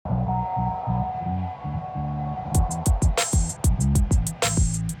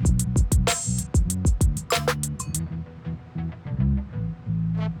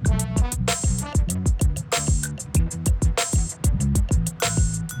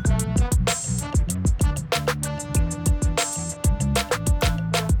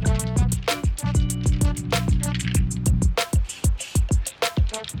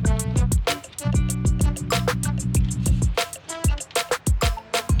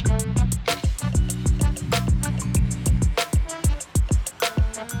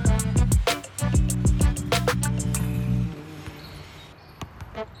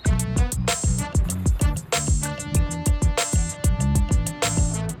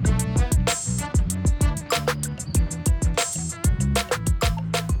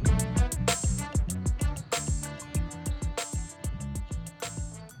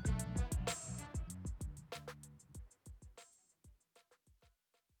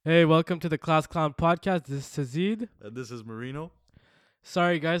Hey, welcome to the Class Clown Podcast. This is Tazid. And this is Marino.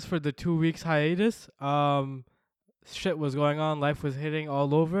 Sorry, guys, for the 2 weeks hiatus. Shit was going on. Life was hitting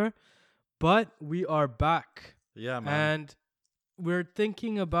all over. But we are back. Yeah, man. And we're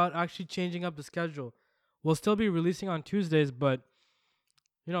thinking about actually changing up the schedule. We'll still be releasing on Tuesdays, but,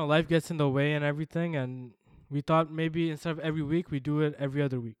 life gets in the way and everything. And we thought maybe instead of every week, we do it every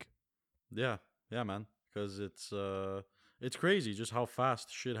other week. Yeah, man. Because it's crazy just how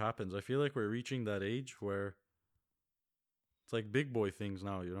fast shit happens. I feel like we're reaching that age where it's like big boy things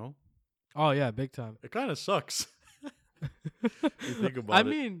now. Oh, yeah, big time. It kind of sucks. You think about I it.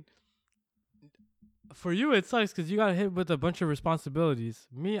 mean, for you, it sucks because you got hit with a bunch of responsibilities.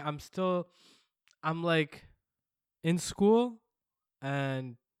 Me, I'm like in school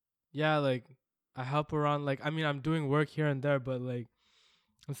and yeah, like I help around. Like, I mean, I'm doing work here and there, but like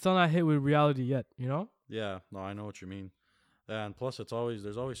I'm still not hit with reality yet. Yeah, no, I know what you mean. And plus, there's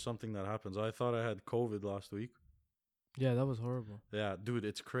always something that happens. I thought I had COVID last week. Yeah, that was horrible. Yeah, dude,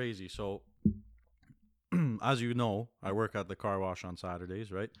 it's crazy. So, as you know, I work at the car wash on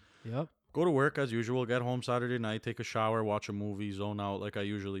Saturdays, right? Yep. Go to work as usual, get home Saturday night, take a shower, watch a movie, zone out like I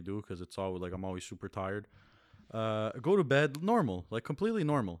usually do because it's always like I'm always super tired. Go to bed normal, like completely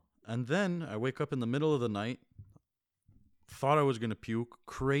normal. And then I wake up in the middle of the night, thought I was going to puke,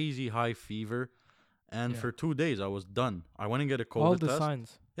 crazy high fever. And Yeah. for 2 days, I was done. I went and get a COVID All the test.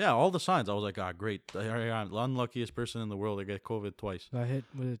 signs. Yeah, all the signs. I was like, great. Here I am, the unluckiest person in the world to get COVID twice. Got hit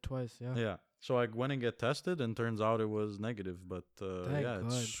with it twice. Yeah. Yeah. So I went and get tested, and turns out it was negative. But Thank yeah, it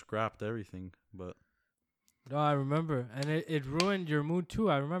God. scrapped everything. But No, I remember, and it ruined your mood too.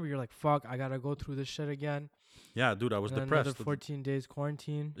 I remember you're like, "Fuck, I gotta go through this shit again." yeah, dude, I was And then depressed. another 14 days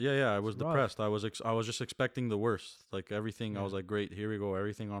quarantine. Yeah, I was It's rough. depressed. I was just expecting the worst. Like everything, I Yeah. was like, great, here we go,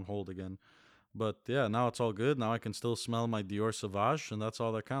 everything on hold again. But yeah, now it's all good. Now I can still smell my Dior Sauvage, and that's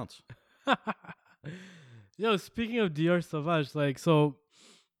all that counts. Yo, speaking of Dior Sauvage, like, so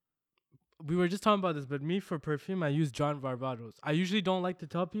we were just talking about this, but me for perfume, I use John Varvatos. I usually don't like to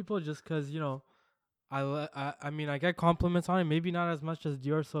tell people just because, I mean, I get compliments on it, maybe not as much as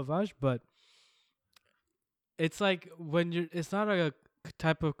Dior Sauvage, but it's like it's not a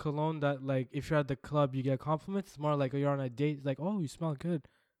type of cologne that, like, if you're at the club, you get compliments. It's more like you're on a date, it's like, oh, you smell good.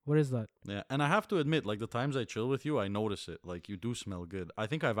 What is that? Yeah, and I have to admit, like the times I chill with you, I notice it. Like you do smell good. I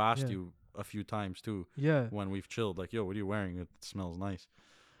think I've asked Yeah. you a few times too Yeah, when we've chilled. Like, yo, what are you wearing? It smells nice.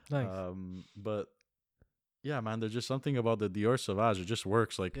 nice. But yeah, man, there's just something about the Dior Sauvage. It just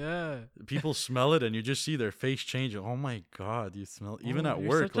works. Like Yeah. people smell it, and you just see their face change. Oh my god, you smell even Oh, at you're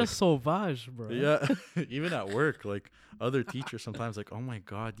work. such Like a sauvage, bro. yeah, even at work, like other teachers sometimes like, oh my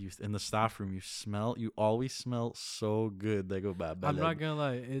god, you in the staff room, you always smell so good. They go bad. I'm not gonna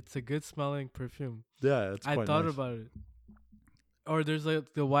lie, it's a good smelling perfume. Yeah, it's I quite thought nice. about it. Or there's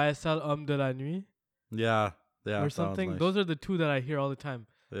like the YSL de la Nuit Yeah, or that one's something. nice. Those are the two that I hear all the time.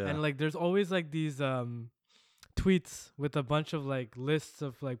 Yeah, And like there's always like these tweets with a bunch of like lists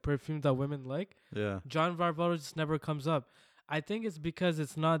of like perfumes that women like. yeah. John Varvatos just never comes up. I think it's because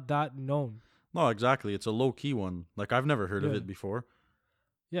it's not that known. No, exactly. It's a low key one. Like I've never heard of Yeah. it before.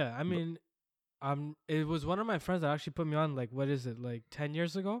 Yeah, I mean, it was one of my friends that actually put me on, like, what is it, like 10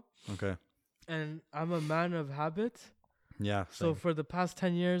 years ago? Okay. And I'm a man of habit. Yeah. So Same. for the past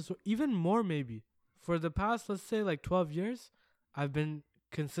 10 years, even more maybe, for the past, let's say, like 12 years, I've been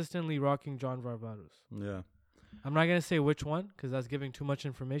consistently rocking John Varvatos. Yeah. I'm not going to say which one because that's giving too much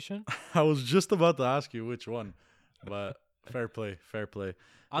information. I was just about to ask you which one, but fair play. Fair play.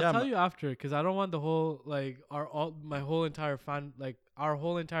 I'll Yeah, tell you after because I don't want the whole, like, my whole entire fan, like, our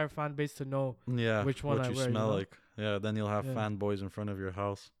whole entire fan base to know. Yeah. Which one what I you wear, you smell know? like. Yeah. Then you'll have Yeah. fanboys in front of your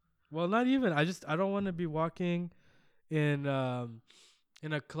house. Well, not even. I don't want to be walking in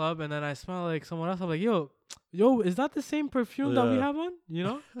a club and then I smell like someone else. I'm like, yo, is that the same perfume that we Yeah. have on? You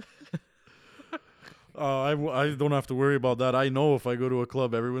know? I don't have to worry about that. I know if I go to a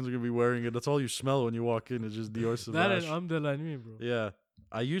club, everyone's gonna be wearing it. That's all you smell when you walk in. It's just Dior That Sauvage. and de la nuit, bro. Yeah.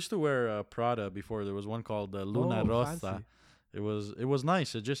 I used to wear Prada before. There was one called Luna Oh, Rossa. fancy. It was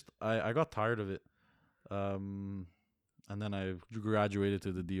nice. It just I got tired of it. And then I graduated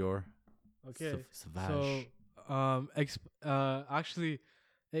to the Dior. Okay. Sauvage. So, actually,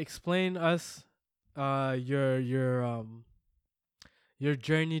 explain us, your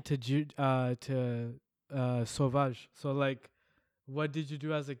journey to Sauvage. So, like, what did you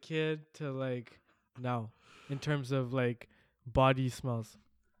do as a kid to like now, in terms of like body smells?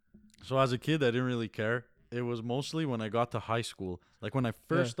 So as a kid, I didn't really care. It was mostly when I got to high school. Like when I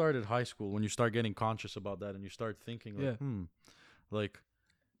first Yeah. started high school, when you start getting conscious about that and you start thinking like, Yeah. like,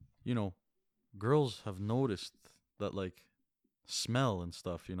 you know, girls have noticed that like smell and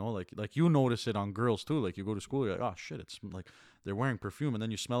stuff, you know, like you notice it on girls too. Like you go to school, you're like, oh shit, it's like they're wearing perfume, and then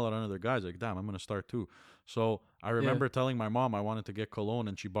you smell it on other guys, like, damn, I'm gonna start too. So I remember telling my mom I wanted to get cologne,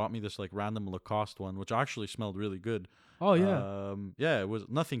 and she bought me this like random Lacoste one, which actually smelled really good. Oh yeah. Yeah, it was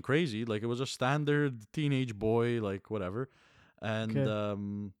nothing crazy, like it was a standard teenage boy, like whatever. And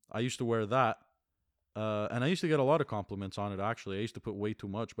Okay. I used to wear that. And I used to get a lot of compliments on it. Actually, I used to put way too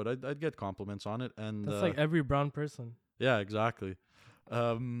much, but I'd get compliments on it. And That's like every brown person. yeah, exactly.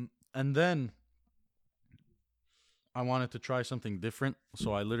 And then I wanted to try something different,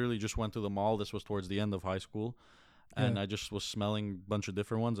 so I literally just went to the mall. This was towards the end of high school, Yeah. and I just was smelling a bunch of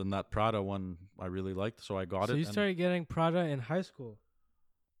different ones, and that Prada one I really liked, so I got So it. you And started getting Prada in high school.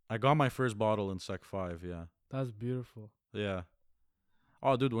 I got my first bottle in Sec 5. Yeah, That's beautiful. yeah.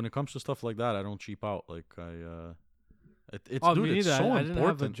 Oh, dude, when it comes to stuff like that, I don't cheap out. Like it's Oh, dude, me it's neither. so I didn't have a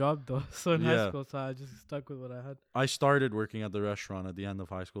important. job though, so in high Yeah, school, so I just stuck with what I had. I started working at the restaurant at the end of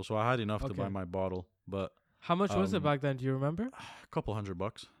high school, so I had enough to buy Okay. my bottle, but How much was it um, back then? Do you remember? a couple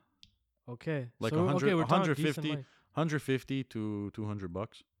 $100, Okay. like So okay, we're talking decent 150, money. 150 to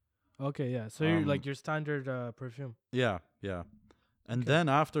 $200. Okay, yeah. So you're like your standard perfume. Yeah, yeah. And Okay. then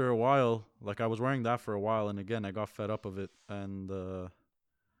after a while, like I was wearing that for a while, and again I got fed up of it, and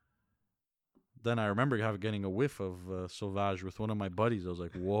then I remember getting a whiff of Sauvage with one of my buddies. I was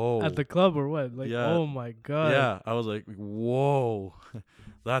like, whoa. At the club or what? Like, Yeah, oh my god. yeah. I was like, whoa,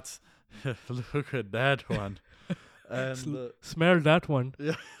 that's look at that one. And Smell that one.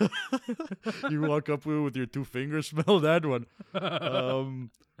 yeah, you walk up with your two fingers, smell that one.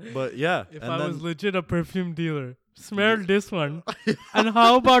 But yeah, If and I then was legit a perfume dealer, smell this one. And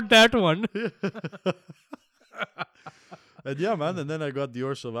how about that one? and yeah, man. And then I got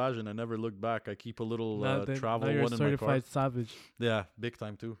Dior Sauvage, and I never looked back. I keep a little Now travel you're a one in my car. certified savage. Yeah, big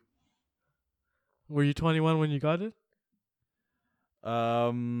time too. Were you 21 when you got it?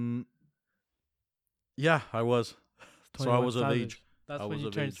 Um, yeah, I was. So I 21 was of savage. age. That's I when was you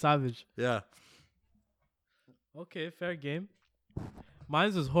of turned age. savage. Yeah. Okay, fair game.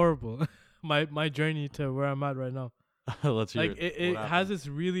 Mine's was horrible. my journey to where I'm at right now. Let's hear Like it. it What has happened? this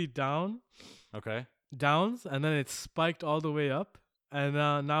really Okay. downs, and then it's spiked all the way up, and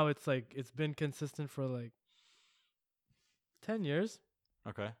now it's like it's been consistent for like 10 years.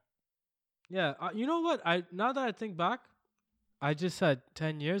 Okay. Yeah, you know what? Now that I think back, I just said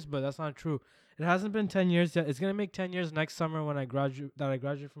 10 years, but that's not true. It hasn't been 10 years yet. It's gonna make 10 years next summer when I graduate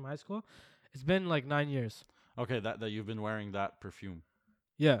from high school. It's been like 9 years. Okay. That you've been wearing that perfume.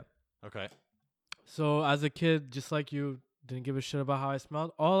 Yeah. Okay. So as a kid, just like you, didn't give a shit about how I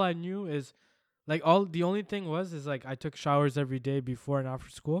smelled. All I knew is, like, the only thing is like I took showers every day before and after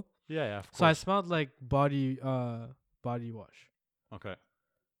school. Yeah. Yeah. Of course. So I smelled like body wash. Okay.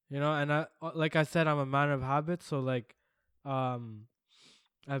 You know, and like I said, I'm a man of habits. So like,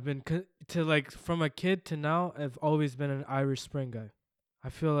 I've been to like from a kid to now, I've always been an Irish Spring guy. I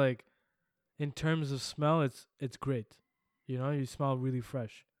feel like, in terms of smell, it's great. You know, you smell really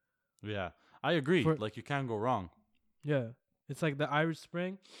fresh. Yeah. I agree. For Like you can't go wrong. Yeah, it's like the Irish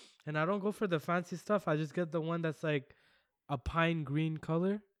Spring, and I don't go for the fancy stuff. I just get the one that's like a pine green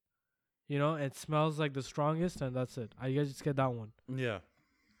color. You know, it smells like the strongest, and that's it. I just get that one. Yeah.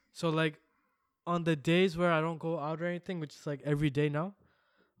 So like, on the days where I don't go out or anything, which is like every day now,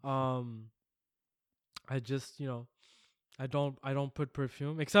 I just I don't put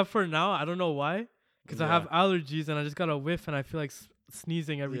perfume except for now. I don't know why, because I have allergies and I just got a whiff and I feel like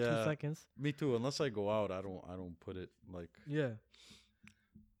sneezing every 2 seconds. Me too. Unless I go out, I don't put it like. Yeah.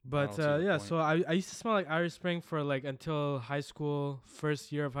 I But don't see the yeah, point. so I used to smell like Irish Spring for like until high school,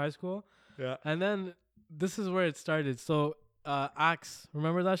 first year of high school, Yeah. and then this is where it started. So Axe,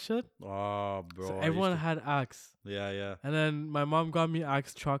 remember that shit? Oh, bro. So I used everyone to- had Axe, Yeah, yeah. and then my mom got me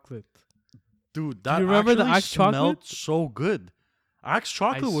Axe chocolate. Dude, that you remember the actually Axe smelled chocolate? so good. Axe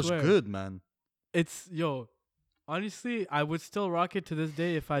chocolate was swear. good, man. It's honestly, I would still rock it to this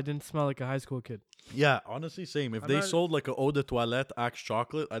day if I didn't smell like a high school kid. Yeah, honestly, same. If I'm they not- sold like a eau de toilette Axe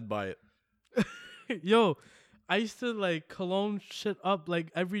chocolate, I'd buy it. Yo, I used to like cologne shit up like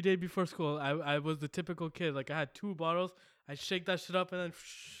every day before school. I was the typical kid. Like I had 2 bottles. I shake that shit up and then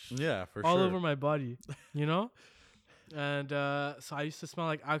Yeah, for all sure. over my body, you know? And so I used to smell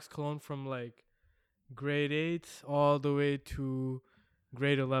like Axe cologne from like grade 8 all the way to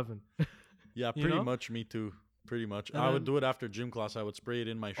grade 11. Yeah, You pretty know? much. Me too. Pretty much. And I would then- do it after gym class. I would spray it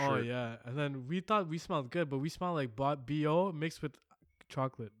in my shirt. Oh yeah. And then we thought we smelled good, but we smelled like BO mixed with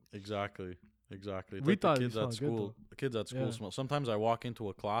chocolate. Exactly. Exactly. It's We like thought the we kids smelled at good, school. though. The kids at school Yeah. smell. Sometimes I walk into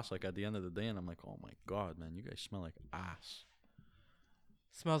a class like at the end of the day and I'm like, oh my god, man, you guys smell like ass.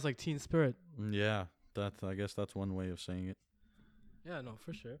 Smells like Teen Spirit. Yeah, I guess that's one way of saying it. Yeah, no,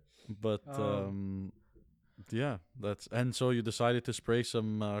 for sure. But yeah, and so you decided to spray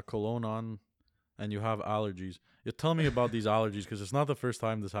some cologne on, and you have allergies. You tell me about these allergies because it's not the first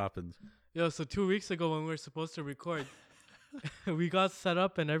time this happens. Yo, so 2 weeks ago when we were supposed to record, we got set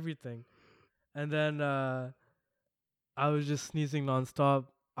up and everything, and then I was just sneezing nonstop.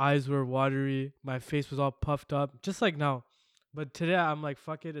 Eyes were watery. My face was all puffed up, just like now. But today I'm like,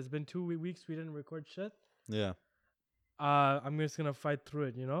 fuck it. It's been 2 weeks we didn't record shit. Yeah. I'm just gonna fight through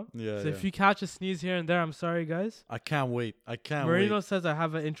it, you know? Yeah. So if you catch a sneeze here and there, I'm sorry, guys. I can't wait. Marino says I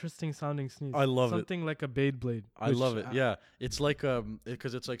have an interesting sounding sneeze. I love something like a Beyblade. I love it. Yeah, it's like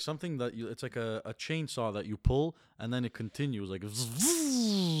because it's like something that it's like a chainsaw that you pull and then it continues like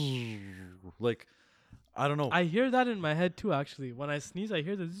like I don't know. I hear that in my head too. Actually, when I sneeze, I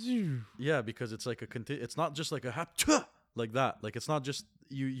hear the zoo. Yeah, because it's like it's not just like a like that. Like it's not just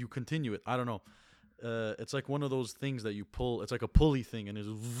you continue it. I don't know. It's like one of those things that you pull. It's like a pulley thing, and it's.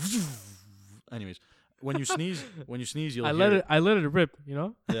 Anyways, when you sneeze, you'll. I let it rip. You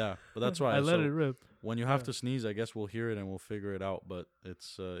know. Yeah, but that's why I let it rip. When you have to sneeze, I guess we'll hear it and we'll figure it out. But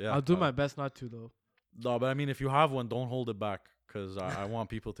it's yeah. I'll do my best not to though. No, but I mean, if you have one, don't hold it back because I want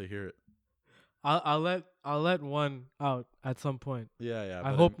people to hear it. I'll let one out at some point. Yeah.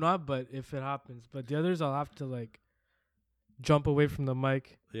 I hope not, but if it happens, but the others I'll have to like jump away from the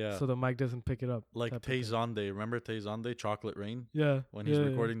mic. Yeah. So the mic doesn't pick it up. Like Tay Zonde. Remember Tay Zonde, Chocolate Rain? Yeah. When he's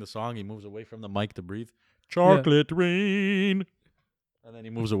recording the song, he moves away from the mic to breathe. Chocolate Rain. And then he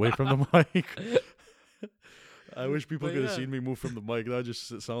moves away from the mic. I wish people could have seen me move from the mic. That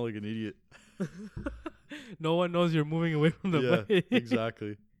just sound like an idiot. No one knows you're moving away from the mic.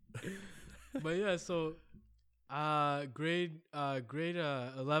 Exactly. But yeah, so grade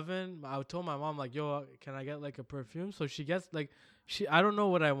 11, I told my mom like, yo, can I get like a perfume? So she gets like I don't know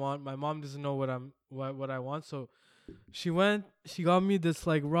what I want. My mom doesn't know what I want. So she got me this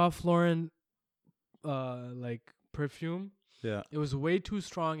like Ralph Lauren like perfume. Yeah. It was way too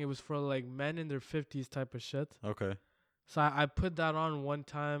strong. It was for like men in their 50s type of shit. Okay. So I put that on one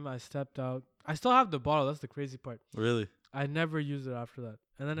time. I stepped out. I still have the bottle. That's the crazy part. Really? I never used it after that.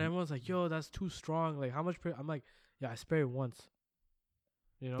 And then everyone's like, yo, that's too strong. Like, how much? I'm like, yeah, I sprayed it once.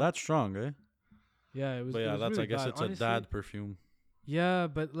 You know? That's strong, eh? Yeah, it was. But yeah, that's really I guess bad. It's honestly, a dad perfume. Yeah,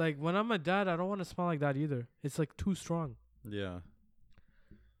 but like when I'm a dad, I don't want to smell like that either. It's like too strong. Yeah.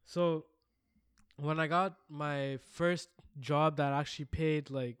 So when I got my first job that actually paid,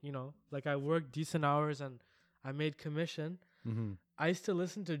 like, you know, like I worked decent hours and I made commission, I used to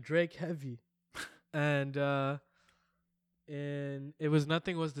listen to Drake heavy. And it was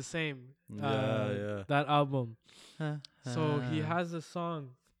Nothing Was the Same. Yeah. That album. So he has a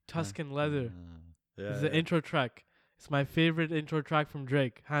song, Tuscan Leather. It's the intro track. It's my favorite intro track from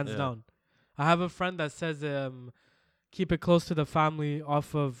Drake, hands down. I have a friend that says Keep It Close to the Family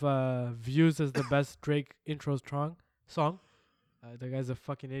off of Views as the best Drake intro song. The guy's a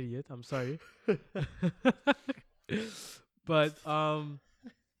fucking idiot. I'm sorry. But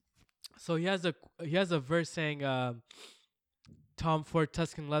so he has a verse saying Tom Ford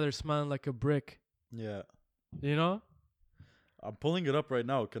Tuscan leather smelling like a brick. Yeah. You know? I'm pulling it up right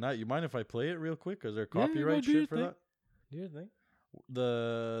now. You mind if I play it real quick? Is there copyright shit for that? Do your thing.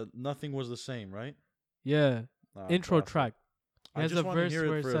 The Nothing Was the Same, right? Yeah. Intro track. I just want to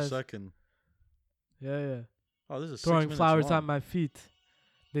hear it for a second. Yeah. Oh, this is throwing 6 minutes flowers long. at my feet.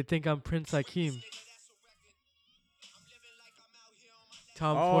 They think I'm Prince Hakeem.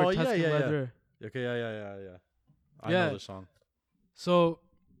 Tom Ford Tuscan leather. Okay, yeah. I know the song. So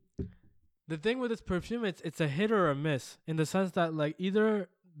the thing with this perfume, it's a hit or a miss in the sense that like either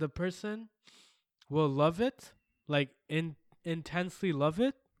the person will love it, like intensely love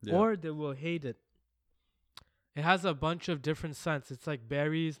it, or they will hate it. It has a bunch of different scents. It's like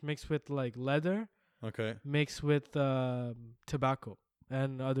berries mixed with like leather. Okay. Mixed with tobacco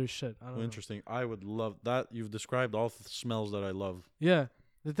and other shit. I don't know. Interesting. I would love that. You've described all the smells that I love. Yeah.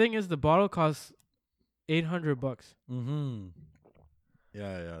 The thing is, the bottle costs $800.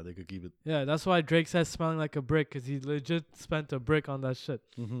 Yeah, they could keep it. Yeah, that's why Drake says smelling like a brick, because he legit spent a brick on that shit.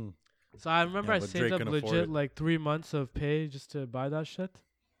 So I remember I saved up legit like 3 months of pay just to buy that shit.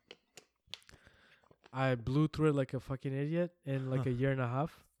 I blew through it like a fucking idiot in like a year and a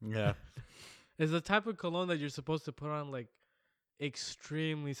half. Yeah. It's the type of cologne that you're supposed to put on like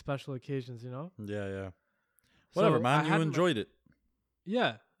extremely special occasions, you know? Yeah. Whatever, man. You enjoyed it.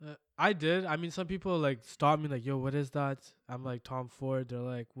 Yeah, I did. I mean, some people like stopped me like, yo, what is that? I'm like, Tom Ford. They're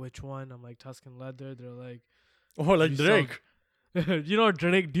like, which one? I'm like, Tuscan leather. They're like, oh, like Drake. You know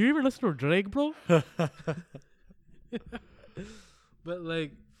Drake? Do you even listen to Drake, bro? But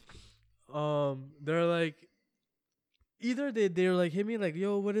like, they're like, either they were like hit me like,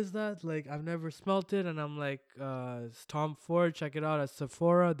 yo, what is that? Like I've never smelt it, and I'm like, it's Tom Ford. Check it out at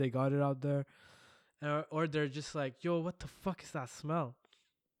Sephora. They got it out there, or they're just like, yo, what the fuck is that smell?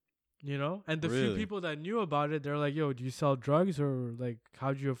 You know, and the few Really? people that knew about it, they're like, yo, do you sell drugs or like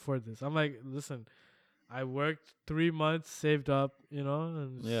how'd you afford this? I'm like, listen, I worked 3 months, saved up, you know,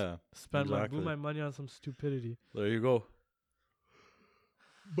 and Yeah. blew Exactly. my money on some stupidity. There you go.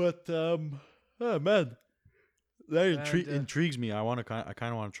 But oh man, that And intrigues me. I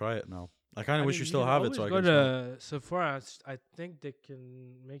kind of want to try it now. I kind of I wish mean, you you still can have it always so I go can smell it. to Sephora. I think they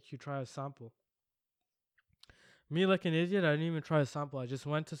can make you try a sample. Me, like an idiot, I didn't even try a sample. I just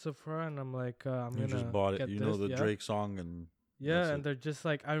went to Sephora and I'm like, I'm You just gonna bought it. get You this. know the Yeah, Drake song, and yeah. that's And it. they're just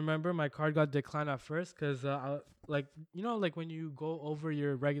like, I remember my card got declined at first because, like, you know, like when you go over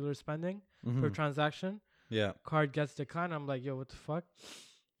your regular spending per Mhm. transaction, Yeah. card gets declined. I'm like, yo, what the fuck?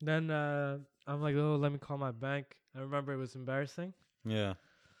 Then I'm like, oh, let me call my bank. I remember it was embarrassing. Yeah.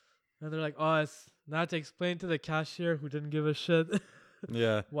 And they're like, oh, it's not to explain to the cashier who didn't give a shit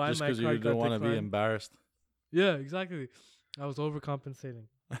Yeah. why Just my because you card don't got want to be declined. embarrassed. Yeah, exactly. I was overcompensating.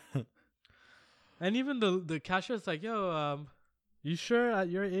 And even the cashier's like, yo, you sure at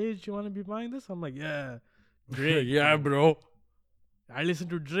your age you want to be buying this? I'm like, yeah, Drake. Yeah, bro. I listen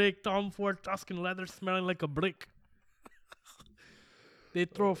to Drake, Tom Ford, Tuscan leather smelling like a brick. They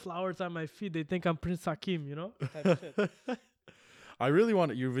throw flowers at my feet. They think I'm Prince Hakim, you know? Type shit. I really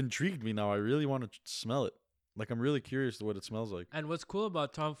want it. You've intrigued me now. I really want to smell it. Like, I'm really curious to what it smells like. And what's cool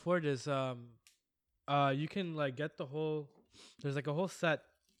about Tom Ford is you can like get the whole, there's like a whole set,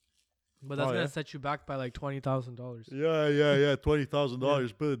 but that's Oh, gonna yeah? set you back by like $20,000. Yeah.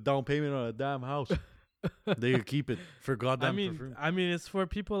 $20,000. Put a down payment on a damn house. They could keep it for goddamn perfume. I mean, it's for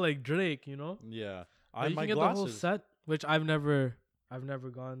people like Drake, you know. Yeah. But you My can get the whole glasses. set, which I've never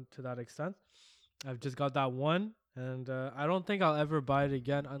gone to that extent. I've just got that one, and I don't think I'll ever buy it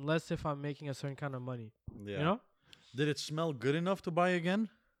again unless if I'm making a certain kind of money. Yeah. You know? Did it smell good enough to buy again?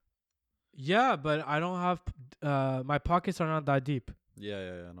 Yeah, but I don't have my pockets are not that deep.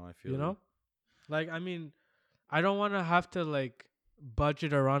 Yeah. No, I feel You know? Like, I mean, I don't want to have to like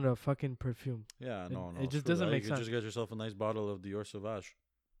budget around a fucking perfume. Yeah, no. It just screw doesn't that. make You could sense. just get yourself a nice bottle of Dior Sauvage.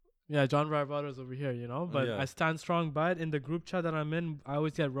 Yeah, John Varvatos over here, you know. But Yeah. I stand strong by it. In the group chat that I'm in, I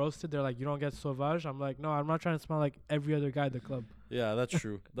always get roasted. They're like, "You don't get Sauvage." I'm like, "No, I'm not trying to smell like every other guy at the club." Yeah, that's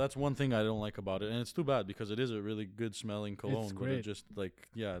true. That's one thing I don't like about it, and it's too bad because it is a really good smelling cologne. But it great. just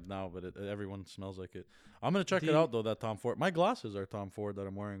everyone smells like it. I'm gonna check it The- out though. That Tom Ford. My glasses are Tom Ford that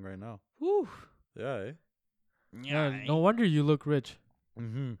I'm wearing right now. Whew. Yeah. Eh? Yeah, no wonder you look rich.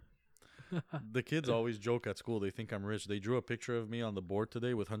 Mm-hmm. The kids always joke at school. They think I'm rich. They drew a picture of me on the board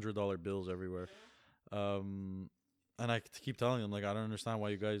today with $100 bills everywhere. And I keep telling them, like, I don't understand why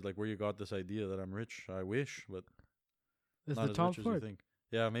you guys, like, where you got this idea that I'm rich. I wish, but It's not the as Tom rich as you Ford. think.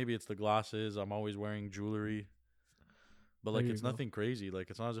 Yeah, maybe it's the glasses. I'm always wearing jewelry. But, like, There you it's go. nothing crazy. Like,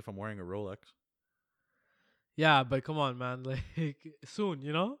 it's not as if I'm wearing a Rolex. Yeah, but come on, man. Like soon,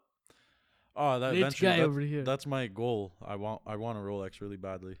 you know. Oh, that Rich eventually, guy over here. that's my goal. I want a Rolex really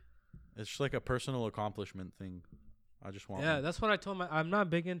badly. It's just like a personal accomplishment thing. I just want Yeah, one. that's what I told my. I'm not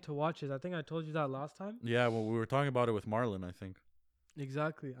big into watches. I think I told you that last time. Yeah, well, we were talking about it with Marlon, I think.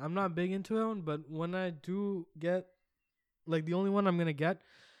 Exactly. I'm not big into it, but when I do get, like, the only one I'm gonna get,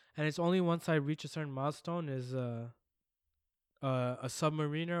 and it's only once I reach a certain milestone, is a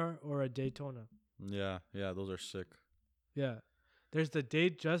Submariner or a Daytona. Yeah, those are sick. Yeah. There's the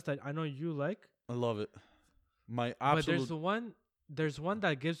date just that I know you like, I love it. My but absolute there's one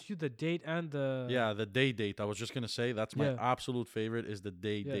that gives you the date and the the day date. I was just gonna say that's my Yeah. absolute favorite is the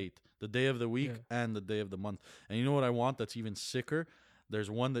day Yeah. date, the day of the week Yeah. and the day of the month. And you know what I want? That's even sicker. There's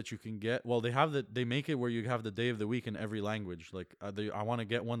one that you can get. Well, they make it where you have the day of the week in every language. Like I want to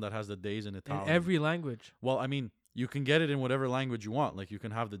get one that has the days in in Italian. every language. Well, I mean, you can get it in whatever language you want. Like you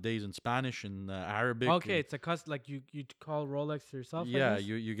can have the days in Spanish and Arabic. Okay, and- it's a like you call Rolex yourself. I yeah, guess?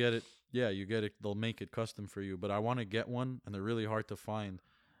 you get it. Yeah, you get it. They'll make it custom for you. But I want to get one, and they're really hard to find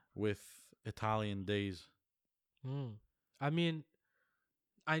with Italian days. I mean,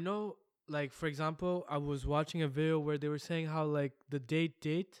 I know, like, for example, I was watching a video where they were saying how, like, the day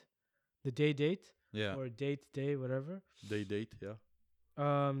date, Yeah, or day, whatever. day date.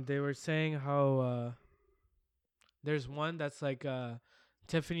 Yeah. They were saying how there's one that's like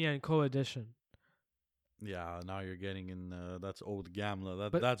Tiffany and Co. edition. Yeah, now you're getting in. That's old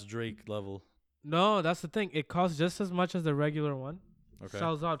Gamla. But- That's Drake level. No, that's the thing. It costs just as much as the regular one. Okay.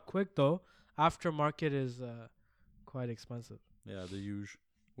 Sells out quick though. Aftermarket is quite expensive. Yeah, the huge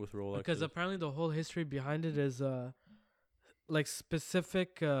with Rolex. Because apparently the whole history behind it is like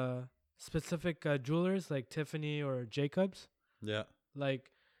specific specific jewelers like Tiffany or Jacobs. Yeah. Like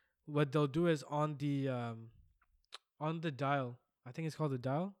what they'll do is on the dial. I think it's called the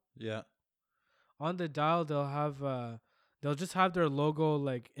dial. Yeah. On the dial, they'll just have their logo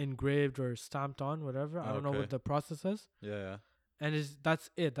like engraved or stamped on, whatever. I don't know Okay. what the process is. Yeah. And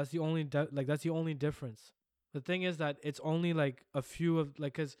that's it. That's the only that's the only difference. The thing is that it's only like a few of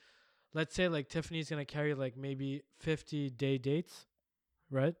like, cause let's say like Tiffany's gonna carry like maybe 50-day dates,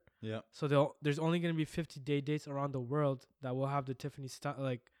 right? Yeah. So there's only gonna be 50-day dates around the world that will have the Tiffany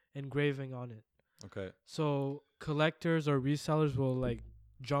like engraving on it. Okay. So collectors or resellers will like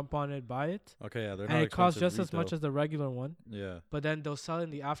jump on it, buy it, Okay. Yeah. They're and not it costs expensive just as much retail. as the regular one. Yeah. But then they'll sell it in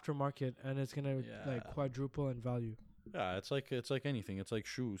the aftermarket, and it's gonna Yeah. like quadruple in value. Yeah, it's like anything. It's like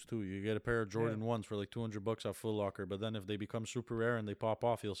shoes too. You get a pair of Jordan ones for like $200 at Foot Locker, but then if they become super rare and they pop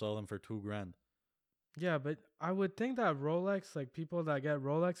off, you'll sell them for $2,000. Yeah, but I would think that Rolex, like people that get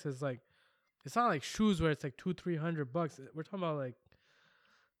Rolex, is like, it's not like shoes where it's like $200-300. We're talking about like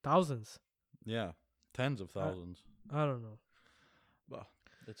thousands. Yeah, tens of thousands. I don't know. Well,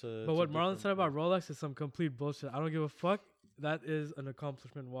 it's a. But what Marlon said about Rolex is some complete bullshit. I don't give a fuck. That is an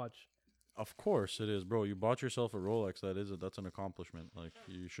accomplishment watch. Of course it is, bro. You bought yourself a Rolex. That's an accomplishment. Like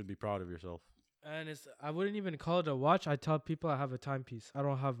you should be proud of yourself. And I wouldn't even call it a watch. I tell people I have a timepiece. I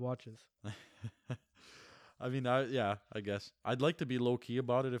don't have watches. I mean, I guess I'd like to be low key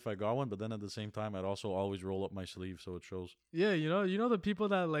about it if I got one, but then at the same time, I'd also always roll up my sleeve so it shows. Yeah, you know the people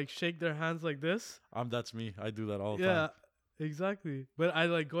that like shake their hands like this. That's me. I do that all the Yeah, time. exactly. But I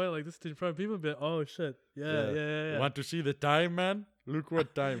like going like this in front of people and be like, oh shit. Yeah. Want to see the time, man? Look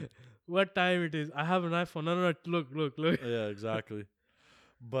what time. What time it is? I have an iPhone. No. Look. Yeah, exactly.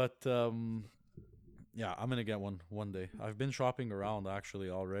 But yeah, I'm gonna get one day. I've been shopping around actually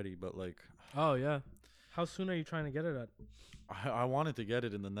already, but like, Oh yeah. How soon are you trying to get it at? I wanted to get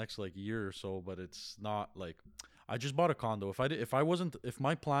it in the next like year or so, but it's not like I just bought a condo. If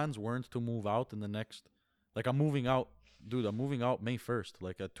my plans weren't to move out in the next, like I'm moving out, dude. I'm moving out May 1st.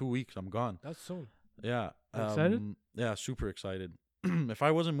 Like at 2 weeks, I'm gone. That's soon. Yeah. Excited? Yeah, super excited. If I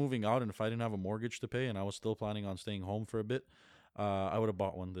wasn't moving out and if I didn't have a mortgage to pay and I was still planning on staying home for a bit, I would have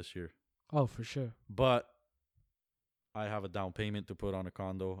bought one this year. Oh, for sure. But I have a down payment to put on a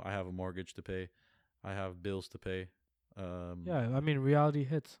condo. I have a mortgage to pay. I have bills to pay. Yeah, I mean, reality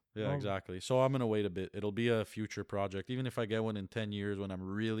hits. Yeah, exactly. So I'm going to wait a bit. It'll be a future project. Even if I get one in 10 years when I'm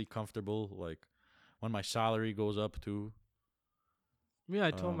really comfortable, like when my salary goes up too. Me,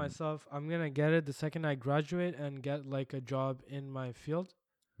 I told myself I'm going to get it the second I graduate and get like a job in my field.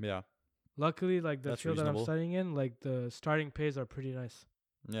 Yeah. Luckily, like the That's field that reasonable. I'm studying in, like the starting pays are pretty nice.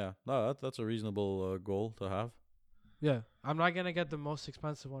 Yeah. No, that's a reasonable goal to have. Yeah. I'm not going to get the most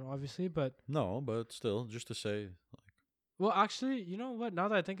expensive one, obviously, but... No, but still, just to say... Well, actually, you know what? Now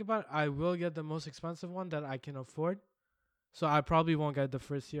that I think about it, I will get the most expensive one that I can afford. So I probably won't get the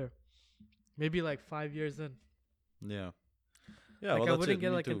first year. Maybe like 5 years in. Yeah. Yeah, like well, I wouldn't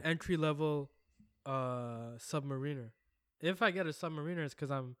get like too. an entry level submariner. If I get a submariner, it's because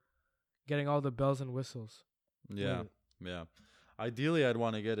I'm getting all the bells and whistles. Yeah, yeah. Ideally, I'd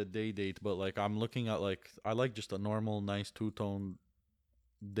want to get a day date, but like I'm looking at like I like just a normal, nice two-tone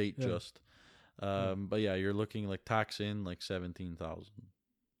date. Yeah. Just, but yeah, you're looking like tax in like 17,000.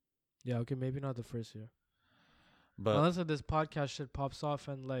 Yeah, okay, maybe not the first year. But unless if this podcast shit pops off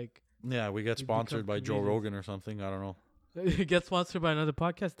and like yeah, we get we sponsored by become Joe comedians. Rogan or something. I don't know. get sponsored by another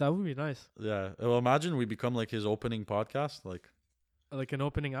podcast, that would be nice. Yeah, well, imagine we become like his opening podcast, like an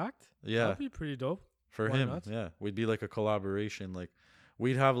opening act. yeah, That'd be pretty dope. for why him. not? Yeah, we'd be like a collaboration. Like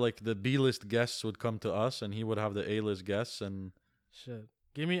we'd have like the B-list guests would come to us, and he would have the A-list guests, and Shit,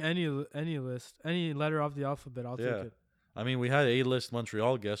 give me any list, any letter of the alphabet. I'll yeah. take it. I mean, we had A-list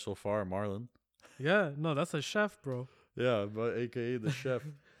Montreal guests so far, Marlon. Yeah, no, that's a chef, bro. Yeah, but AKA the chef.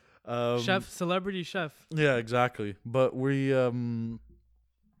 Chef, celebrity chef. Yeah, exactly. But we,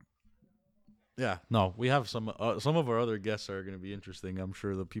 yeah, no, we have some of our other guests are going to be interesting. I'm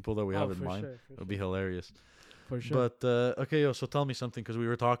sure the people that we have in for mind sure, will be hilarious. For sure. But okay, so tell me something because we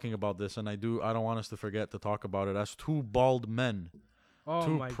were talking about this, and I don't want us to forget to talk about it as two bald men. oh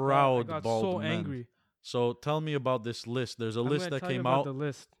two my proud God, I got bald so men. angry. So tell me about this list. There's a I'm list gonna that tell you came about out. The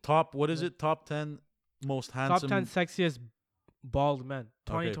list. Top, what is Yeah. it? Top 10 most handsome. Top 10 sexiest bald men,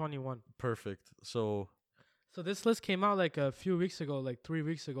 Okay. 2021. Perfect. So So this list came out like a few weeks ago, like 3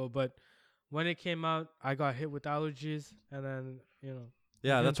 weeks ago. But when it came out, I got hit with allergies, and then yeah,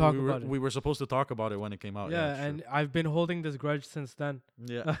 didn't that's what talk about it. we were supposed to talk about it when it came out. yeah, sure. and I've been holding this grudge since then.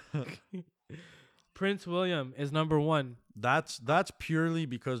 Yeah. Prince William is number 1. That's purely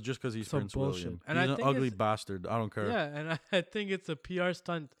because he's Some Prince bullshit. William. And He's I an think ugly it's- bastard. I don't care. Yeah, and I think it's a PR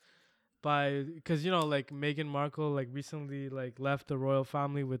stunt because like Meghan Markle like recently like left the royal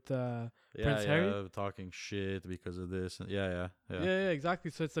family with Prince Harry. talking shit because of this. And Yeah,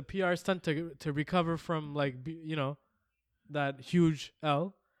 exactly. So it's a PR stunt to recover from like that huge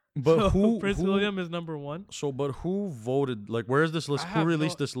L. But So who Prince who William is number one. so but who voted? Like, where is this list? I Who have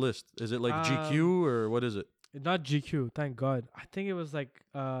released no- this list? Is it like GQ or what is it? Not GQ, thank God. I think it was like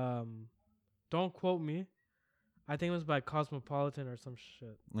don't quote me. I think it was by Cosmopolitan or some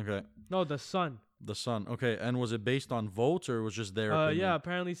shit. Okay. No, The Sun. The Sun. Okay. And was it based on votes or it was just their opinion? Yeah,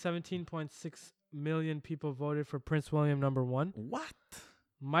 apparently 17.6 million people voted for Prince William number 1. What?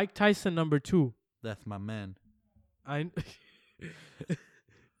 Mike Tyson number 2. That's my man.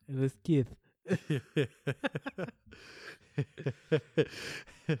 This kid.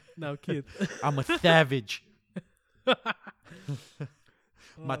 Now kid. I'm a savage.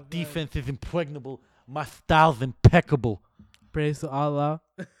 My Oh, defense is impregnable. My style's impeccable. Praise to Allah.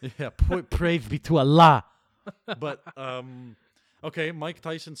 Yeah, praise be to Allah. But okay, Mike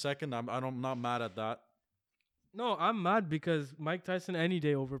Tyson second. I'm not mad at that. No, I'm mad because Mike Tyson any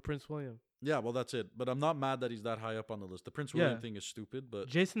day over Prince William. Yeah, well that's it. But I'm not mad that he's that high up on the list. The Prince William thing is stupid, but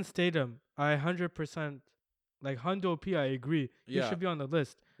Jason Statham, I 100% like Hundo P. I agree. He should be on the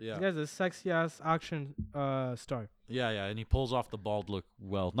list. yeah, This guy's a sexy ass action star. yeah, and he pulls off the bald look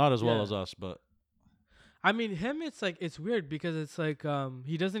well. Not as well Yeah. as us, but I mean, him. It's like it's weird because it's like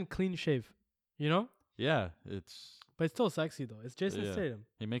he doesn't clean shave, yeah, it's but it's still sexy though. It's Jason Yeah. Statham.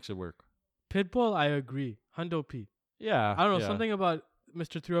 he makes it work. Pitbull, I agree. Hundo P. Yeah, I don't know yeah. something about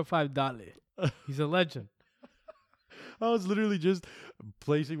Mr. 305 Dale. He's a legend. I was literally just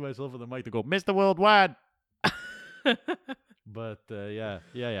placing myself on the mic to go, Mr. Worldwide. But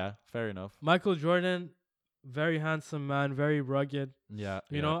yeah, fair enough. Michael Jordan, very handsome man, very rugged. Yeah,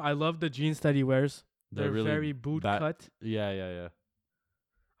 You know, I love the jeans that he wears. They're really very boot cut. Yeah.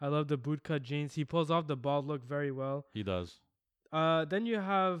 I love the boot cut jeans. He pulls off the bald look very well. He does. Then you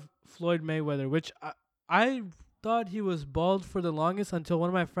have Floyd Mayweather, which I thought he was bald for the longest until one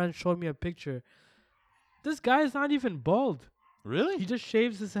of my friends showed me a picture. This guy is not even bald. Really? He just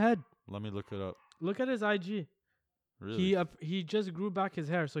shaves his head. Let me look it up. Look at his IG. Really? He just grew back his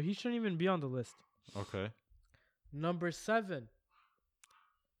hair, so he shouldn't even be on the list. Okay. Number 7,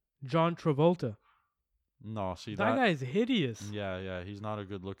 John Travolta. No, see That guy is hideous. Yeah. He's not a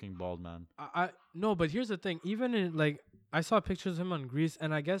good-looking bald man. I no, but here's the thing. Even in like, I saw pictures of him on Grease,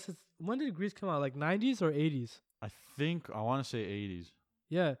 and I guess when did Grease come out? Like 90s or 80s? I want to say 80s.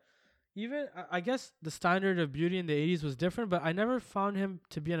 Yeah. Even I guess the standard of beauty in the 80s was different, but I never found him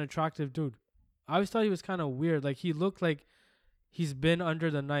to be an attractive dude. I always thought he was kind of weird. Like he looked like he's been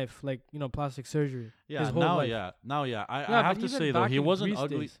under the knife, like plastic surgery. Yeah, his whole life. I Yeah, have but to even say though, back he in wasn't Grease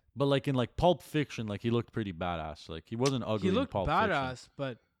ugly, days. but like in like Pulp Fiction, like he looked pretty badass. Like he wasn't ugly. He looked in Pulp badass,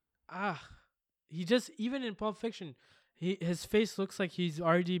 but he just even in Pulp Fiction, his face looks like he's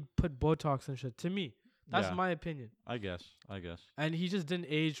already put Botox and shit. To me, that's Yeah. my opinion. I guess. And he just didn't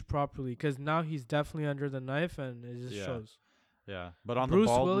age properly because now he's definitely under the knife, and it just Yeah. shows. Yeah, but on Bruce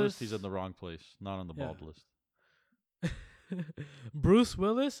the bald Willis- list, he's in the wrong place. Not on the Yeah. bald list. Bruce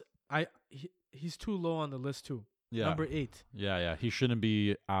Willis, he's too low on the list too. Yeah. Number 8. Yeah. He shouldn't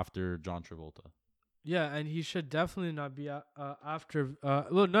be after John Travolta. Yeah, and he should definitely not be after.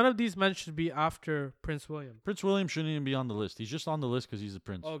 Well, none of these men should be after Prince William. Prince William shouldn't even be on the list. He's just on the list because he's the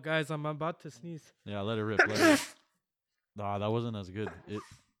prince. Oh, guys, I'm about to sneeze. Yeah, let it rip. Let it rip. Nah, that wasn't as good. It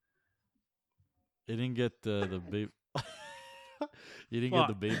didn't get the babe. You didn't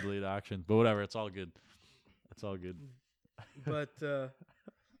get the Beyblade action, but whatever. It's all good. It's all good. But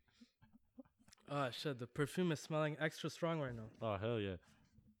shit, the perfume is smelling extra strong right now. Oh hell yeah.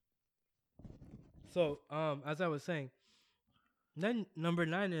 So, as I was saying, then number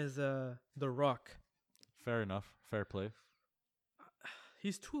 9 is The Rock. Fair enough. Fair play.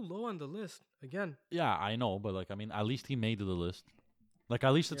 He's too low on the list again. Yeah, I know, but like, I mean, at least he made the list. Like,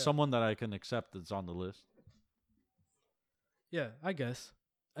 at least it's Yeah. someone that I can accept that's on the list. Yeah, I guess.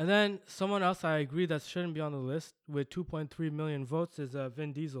 And then someone else I agree that shouldn't be on the list with 2.3 million votes is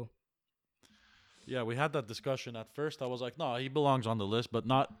Vin Diesel. Yeah, we had that discussion at first. I was like, no, he belongs on the list, but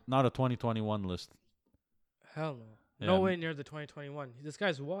not a 2021 list. Hell no. Yeah, No way near the 2021. This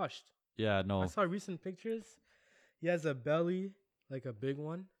guy's washed. Yeah, no. I saw recent pictures. He has a belly, like a big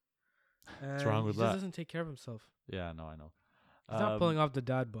one. What's wrong with he that? just doesn't take care of himself. Yeah, no, I know. He's not pulling off the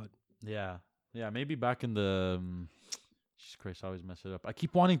dad bod. Yeah, maybe back in the. Jesus Christ, I always mess it up. I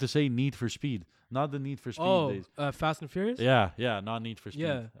keep wanting to say Need for Speed, not the Need for Speed days. Fast and Furious? Yeah, not Need for Speed.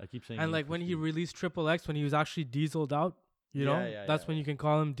 Yeah. I keep saying. And Need like for when he Speed. released Triple X, when he was actually dieseled out, you know? Yeah, That's when you can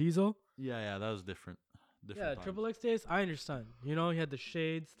call him Diesel. Yeah, that was different. different Yeah, times. triple X days. I understand. You know, he had the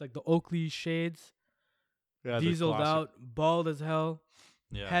shades, like the Oakley shades, Yeah, the dieseled classic. out, bald as hell,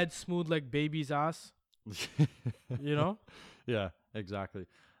 Yeah. head smooth like baby's ass. You know? Yeah, exactly.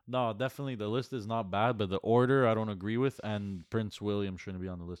 No, definitely the list is not bad, but the order I don't agree with, and Prince William shouldn't be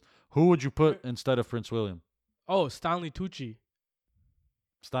on the list. Who would you put instead of Prince William? Oh, Stanley Tucci.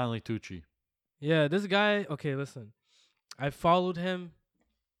 Stanley Tucci. Yeah, this guy. Okay, listen. I followed him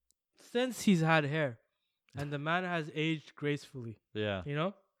since he's had hair, and the man has aged gracefully. Yeah, You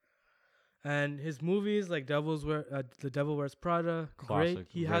know, and his movies like The Devil Wears Prada, great. classic.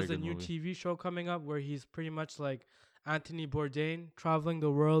 He Very has a good new movie. TV show coming up where he's pretty much like Anthony Bourdain, traveling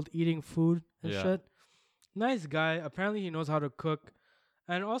the world, eating food and Yeah. shit. Nice guy. Apparently, he knows how to cook,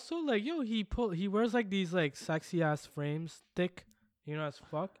 and also like he wears like these like sexy ass frames, thick, as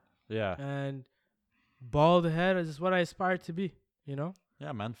fuck, Yeah. and bald head is what I aspire to be. You know.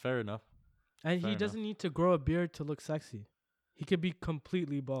 Yeah, man. Fair enough. And Fair he enough. doesn't need to grow a beard to look sexy. He could be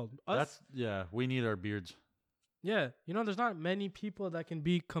completely bald. We need our beards. Yeah. There's not many people that can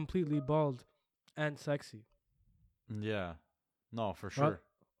be completely bald and sexy. Yeah. No, for sure.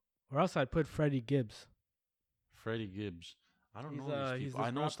 Or else I'd put Freddie Gibbs. Freddie Gibbs. I don't He's, know these he's people. this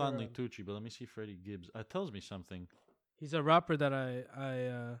I know rapper, Stanley Tucci, but let me see Freddie Gibbs. It tells me something. He's a rapper that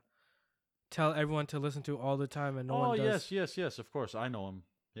I tell everyone to listen to all the time, and no one does. yes. Of course, I know him.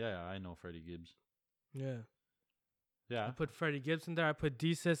 Yeah, I know Freddie Gibbs. Yeah. Yeah. I put Freddie Gibbs in there. I put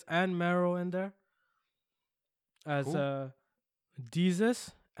Desus and Mero in there. As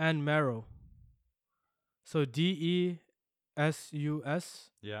Desus and Mero. So Desus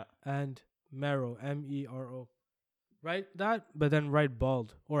Yeah. and Mero, Mero. Write that, but then write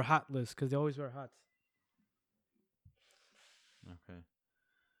bald or hatless because they always wear hats.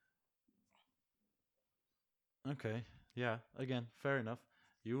 Okay. Yeah. Again, fair enough.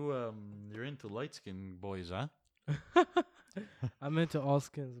 You're into light skinned boys, huh? I'm into all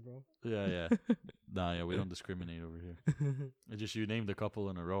skins, bro. Yeah. Nah, yeah, we don't discriminate over here. It's just you named a couple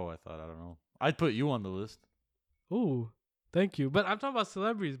in a row. I thought, I don't know. I'd put you on the list. Ooh, thank you. But I'm talking about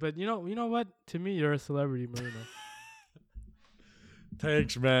celebrities. But you know what? To me, you're a celebrity, Marino.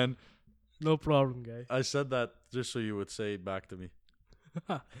 Thanks, man. No problem, guy. I said that just so you would say it back to me.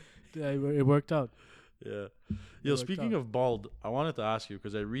 Yeah, it worked out. Yeah. Yo, speaking of bald, I wanted to ask you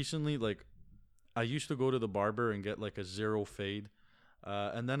because I recently, I used to go to the barber and get like a zero fade.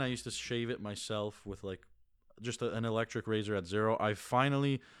 And then I used to shave it myself with like just an electric razor at zero. I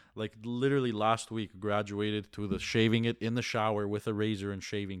finally, literally last week, graduated to the shaving it in the shower with a razor and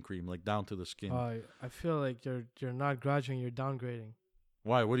shaving cream, like down to the skin. I feel like you're not graduating, you're downgrading.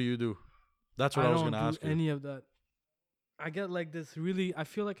 Why? What do you do? That's what I was going to ask you. I don't do any of that. I get I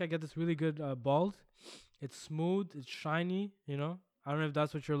feel like I get this really good bald. It's smooth, it's shiny, I don't know if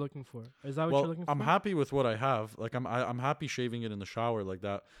that's what you're looking for. Is that what you're looking for? I'm happy with what I have. I'm happy shaving it in the shower like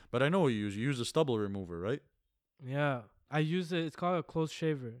that. But I know what you use. You use a stubble remover, right? Yeah. I use it. It's called a close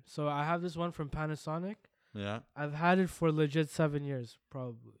shaver. So I have this one from Panasonic. Yeah. I've had it for legit 7 years,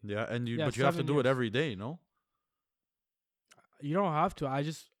 probably. Yeah, but you have to 7 do years. it every day, no? You don't have to.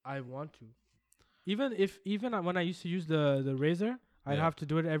 I want to. Even when I used to use the razor, I'd have to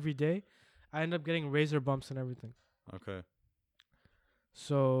do it every day. I end up getting razor bumps and everything. Okay.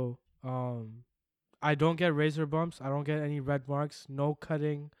 So, I don't get razor bumps. I don't get any red marks. No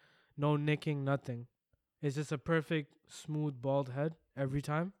cutting, no nicking, nothing. It's just a perfect, smooth, bald head every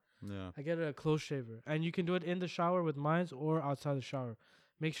time. Yeah. I get a close shaver. And you can do it in the shower with mine or outside the shower.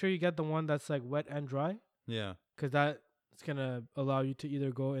 Make sure you get the one that's like wet and dry. Yeah. Because that's going to allow you to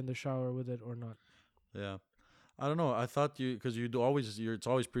either go in the shower with it or not. Yeah. I don't know. I thought because it's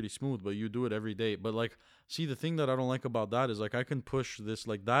always pretty smooth, but you do it every day. But see, the thing that I don't like about that is I can push this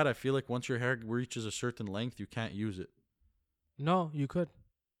like that. I feel like once your hair reaches a certain length, you can't use it. No, you could.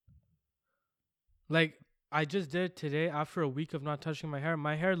 I just did it today after a week of not touching my hair.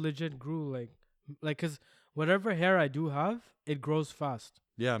 My hair legit grew because whatever hair I do have, it grows fast.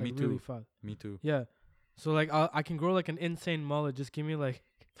 Yeah, me too. Really fast. Me too. Yeah. So I can grow an insane mullet. Just give me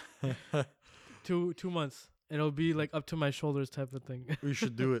 2 months. And it'll be up to my shoulders type of thing. We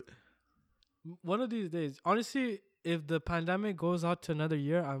should do it. One of these days. Honestly, if the pandemic goes out to another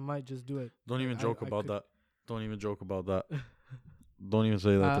year, I might just do it. Don't even joke about that. Don't even joke about that. Don't even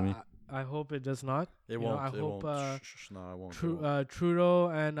say that to me. I hope it does not. It won't. I No, hope I won't. Trudeau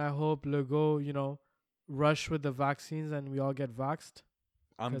and I hope Legault, rush with the vaccines and we all get vaxxed.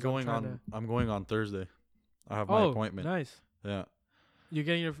 I'm going on Thursday. I have my appointment. Nice. Yeah. You're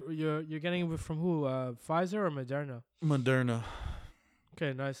getting it from who? Pfizer or Moderna? Moderna.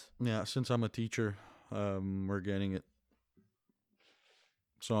 Okay, nice. Yeah, since I'm a teacher, we're getting it.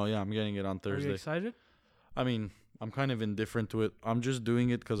 So yeah, I'm getting it on Thursday. Are you excited? I mean, I'm kind of indifferent to it. I'm just doing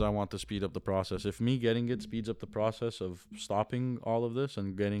it because I want to speed up the process. If me getting it speeds up the process of stopping all of this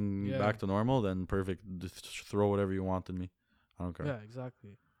and getting Yeah. back to normal, then perfect. Just throw whatever you want in me. I don't care. Yeah,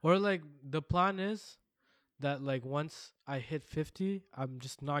 exactly. Or like the plan is that like once I hit 50, I'm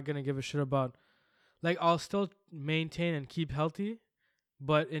just not gonna give a shit about like I'll still maintain and keep healthy,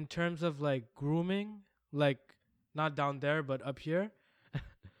 but in terms of like grooming, like not down there but up here,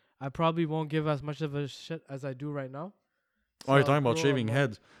 I probably won't give as much of a shit as I do right now. Oh, So you're I'll talking about grow shaving more.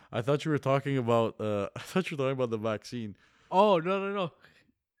 heads. I thought you were talking about. I thought you were talking about the vaccine. Oh no.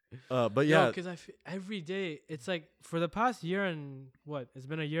 But Yo, yeah, because every day it's like for the past year and what? It's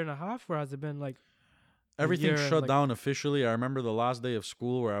been a year and a half, or has it been like a everything year and shut like down officially. I remember the last day of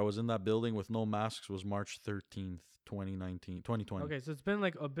school where I was in that building with no masks was March 13th, 2019, 2020. okay, so it's been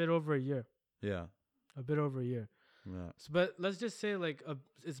like a bit over a year. Yeah. A bit over a year. Yeah. So, but let's just say like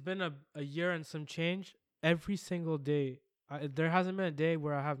it's been a year and some change. Every single day, there hasn't been a day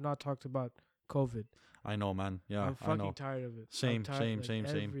where I have not talked about COVID. I know, man. Yeah, I'm I fucking know. tired of it. Same, Tired, same, like, same,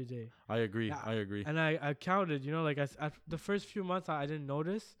 same. every day. I agree. Yeah, I agree. and I counted. You know, like at the first few months I didn't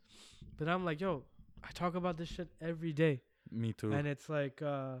notice, but I'm like, yo, I talk about this shit every day, Me too. and it's like,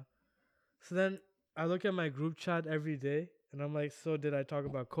 so then I look at my group chat every day, and I'm like, so did I talk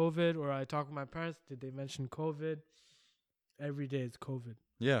about COVID, or I talk with my parents? Did they mention COVID? Every day it's COVID.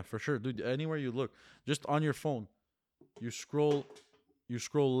 Yeah, for sure, dude. Anywhere you look, just on your phone, you scroll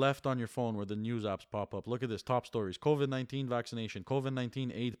left on your phone where the news apps pop up. Look at this top stories: COVID-19 vaccination,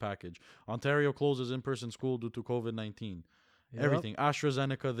 COVID-19 aid package. Ontario closes in-person school due to COVID-19. Yep. Everything.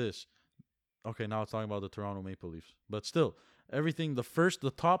 AstraZeneca. This. Okay, now it's talking about the Toronto Maple Leafs, but still, everything. The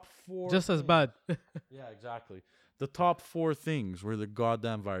top four. Just as things- bad. Yeah, exactly. The top four things were the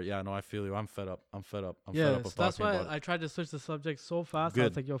goddamn virus. Yeah, no, I feel you. I'm fed up. I'm fed up Yeah, of so that's talking why about it. I tried to switch the subject so fast. I Good.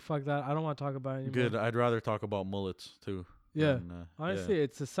 was like, yo, fuck that. I don't want to talk about it anymore. Good. I'd rather talk about mullets too. Yeah. than, Honestly, yeah.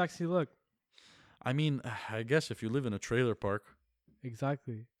 it's a sexy look. I mean, I guess if you live in a trailer park,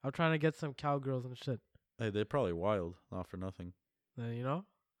 Exactly. I'm trying to get some cowgirls and shit. hey, they're probably wild, not for nothing. You know?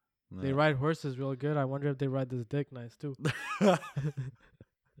 Yeah. They ride horses real good. I wonder if they ride this dick nice too.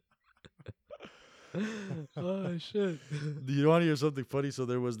 Oh, shit. Do you want to hear something funny? So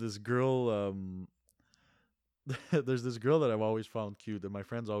there was this girl. There's this girl that I've always found cute, and my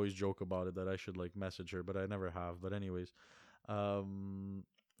friends always joke about it that I should like message her, but I never have. But anyways,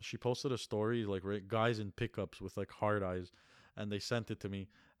 she posted a story like guys in pickups with like hard eyes, and they sent it to me.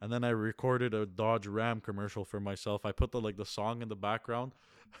 And then I recorded a Dodge Ram commercial for myself. I put the song in the background.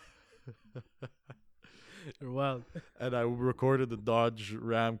 You're wild. And I recorded the Dodge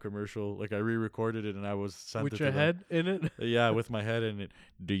Ram commercial. Like I re-recorded it, and I was sent With it your to them. head in it? Yeah, with my head in it.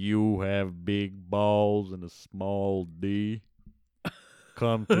 Do you have big balls and a small D?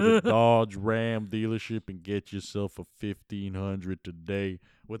 Come to the Dodge Ram dealership and get yourself a 1500 today.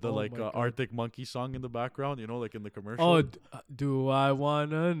 With the Oh my God. Arctic Monkey song in the background, like in the commercial. Oh, do I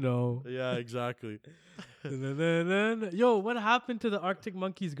wanna know? Yeah, exactly. Yo, what happened to the Arctic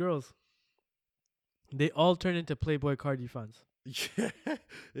Monkeys girls? They all turned into Playboy Cardi fans.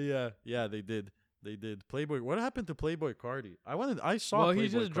 Yeah, they did. They did. Playboy. What happened to Playboy Cardi? I saw. Well, Playboy he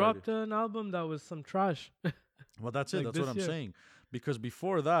just Cardi. dropped an album that was some trash. Well, that's it. like That's what this I'm year. saying. Because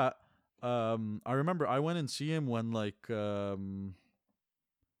before that, I remember I went and see him when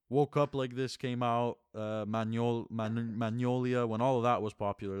Woke Up Like This came out. Magnolia, when all of that was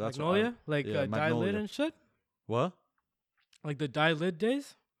popular. That's Magnolia? Like yeah, Dye Magnolia. Lid and shit? What? Like the Dye Lid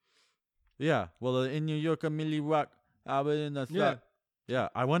days? Yeah. Well, in New York, a Millie Rock. Yeah. Yeah.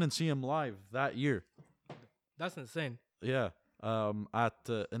 I went and see him live that year. That's insane. Yeah. And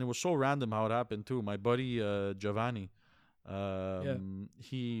it was so random how it happened too. My buddy Giovanni,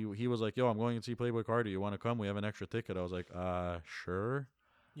 he was like, "Yo, I'm going to see Playboy Cardi. You want to come? We have an extra ticket." I was like, sure."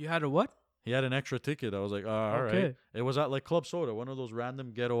 You had a what? He had an extra ticket. I was like, all right. Okay. It was at like Club Soda, one of those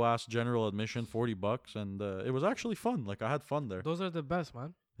random ghetto ass general admission, $40, and it was actually fun. Like I had fun there. Those are the best,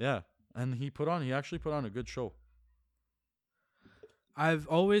 man. Yeah, and he actually put on a good show. I've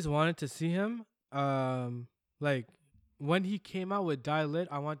always wanted to see him. Like when he came out with Dye Lit,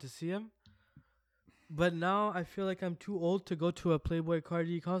 I wanted to see him. But now I feel like I'm too old to go to a Playboy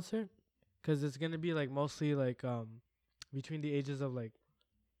Cardi concert, because it's gonna be like mostly like between the ages of like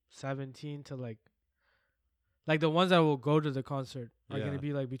 17 to like the ones that will go to the concert are Yeah. gonna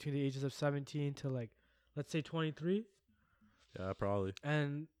be like between the ages of 17 to like let's say 23, Yeah, probably.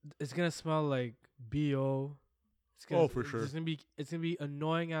 and it's gonna smell like BO. It's gonna, Oh, for sure. It's gonna be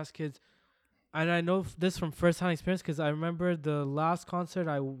annoying ass kids. And I know this from first-hand experience because I remember the last concert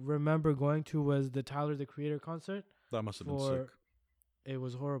I remember going to was the Tyler the Creator concert. That must have been sick. It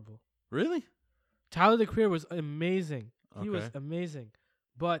was horrible. Really? Tyler the Creator was amazing. He was Okay. amazing,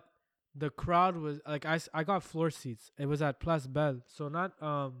 but the crowd was like I got floor seats. It was at Place Belle, so not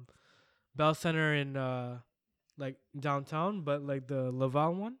Bell Center in like downtown, but like the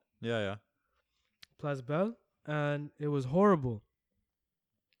Laval one, Yeah, yeah. Place Belle, and it was horrible.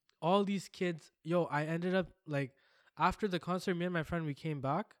 All these kids, yo, I ended up like after the concert, me and my friend we came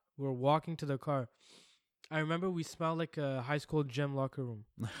back. We were walking to the car. I remember we smelled like a high school gym locker room.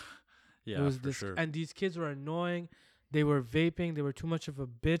 It Yeah, was for sure. and these kids were annoying. They were vaping. They were too much of a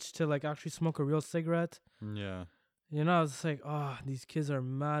bitch to like actually smoke a real cigarette. Yeah. You know, I was like, oh, these kids are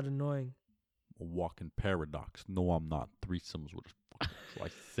mad annoying. A walking paradox. No, I'm not. Threesomes with a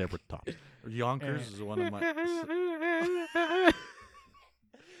triceratops. Yonkers is one of my.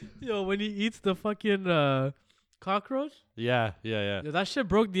 Yo, when he eats the fucking cockroach, Yeah, yeah, yeah. yo, that shit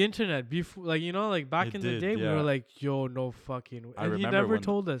broke the internet. Before, like you know, like back It in the did, day, we yeah. were like, yo, no fucking. I And he remember never when-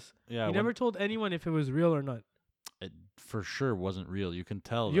 told us. Yeah, He never told anyone if it was real or not. it for sure wasn't real. You can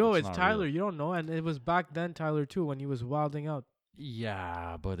tell. that Yo, it's it's not Tyler. real. You don't know, and it was back then Tyler too when he was wilding out.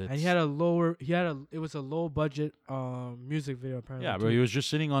 Yeah, but it's. And he had a lower. It was a low budget music video apparently. Yeah, too. bro. He was just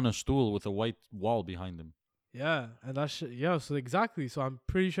sitting on a stool with a white wall behind him. Yeah, and that shit. Yeah, so exactly. So I'm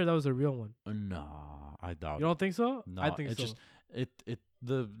pretty sure that was a real one. Nah, I doubt You it. don't think so? No, I think it's so. just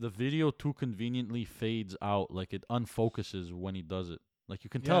the video too conveniently fades out. Like it unfocuses when he does it. Like you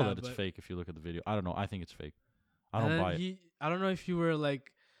can tell Yeah, that it's but- fake if you look at the video. I don't know. I think it's fake. I And don't then buy it. I don't know if you were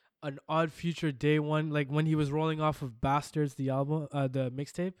like an Odd Future Day One, like when he was rolling off of Bastards, the album, the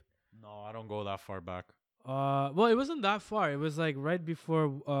mixtape. No, I don't go that far back. Well, it wasn't that far. It was like right before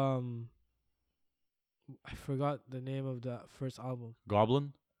I forgot the name of that first album,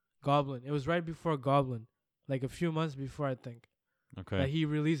 Goblin. Goblin. It was right before Goblin, like a few months before, I think. Okay. That he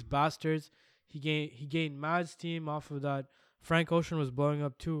released Bastards. He gained mad steam off of that. Frank Ocean was blowing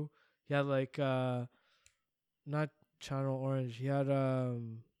up too. He had like not Channel Orange. He had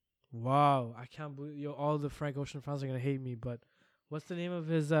wow, I can't believe all the Frank Ocean fans are gonna hate me, but what's the name of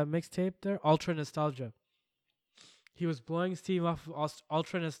his mixtape there? Ultra Nostalgia. He was blowing steam off of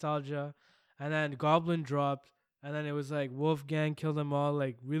Ultra Nostalgia, and then Goblin dropped, and then it was like Wolfgang killed them all,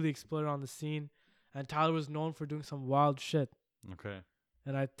 like really exploded on the scene, and Tyler was known for doing some wild shit. Okay.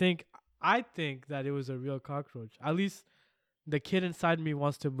 And I think that it was a real cockroach. At least the kid inside me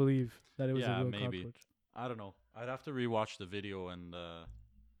wants to believe that it was Yeah, a real maybe. cockroach. I don't know. I'd have to rewatch the video and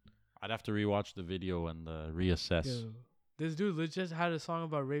reassess. Yo, this dude legit had a song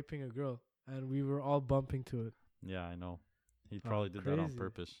about raping a girl, and we were all bumping to it. Yeah, I know. He Oh, probably did that on crazy.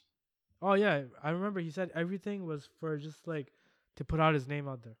 purpose. Oh yeah, I remember he said everything was for just like to put out his name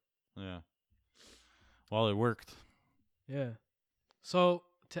out there. Yeah. Well, it worked. Yeah. So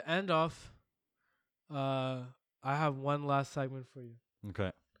to end off, I have one last segment for you.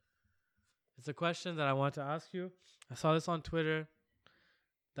 Okay. It's a question that I want to ask you. I saw this on Twitter.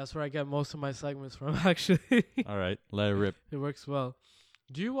 That's where I get most of my segments from, actually. All right. Let it rip. It works well.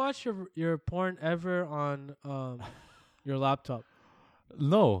 Do you watch your porn ever on your laptop?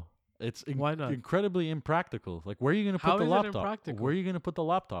 No. It's Why not? incredibly impractical. Like, where are you going to How put the is it laptop? impractical? Where are you going to put the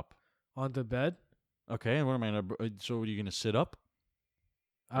laptop? On the bed? Okay, and what am I going to... So are you going to sit up?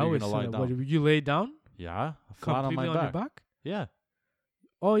 I Are you always gonna sit lie up. down? What, you lay down? Yeah. Flat on Completely my on back. your back? Yeah.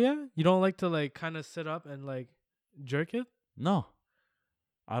 Oh, yeah? You don't like to, like, kind of sit up and, like, jerk it? No.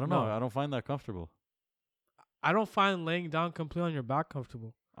 I don't know. No. I don't find that comfortable. I don't find laying down completely on your back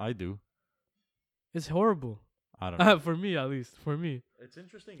comfortable. I do. It's horrible. I don't know. For me, at least. For me. It's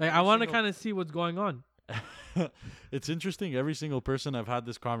interesting. Like, I want to kind of see what's going on. It's interesting. Every single person I've had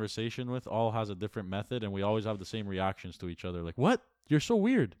this conversation with all has a different method, and we always have the same reactions to each other. Like, what? You're so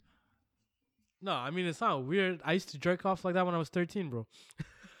weird. No, I mean, it's not weird. I used to jerk off like that when I was 13, bro.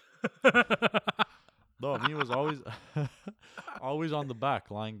 No, me was always always on the back,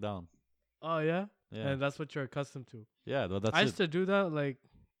 lying down. Oh, yeah? Yeah, And that's what you're accustomed to. yeah. That's I it. used to do that, like,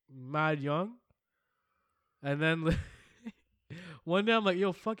 mad young. And then like, one day I'm like,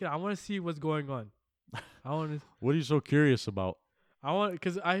 yo, fuck it. I want to see what's going on. What are you so curious about?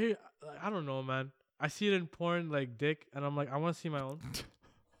 Because I hear, I don't know, man. I see it in porn, like dick, and I'm like, I want to see my own.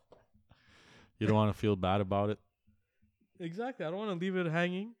 You don't want to feel bad about it. Exactly. I don't want to leave it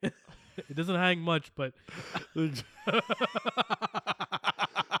hanging. It doesn't hang much, but It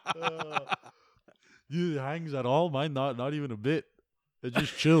hangs at all. Mine not even a bit. It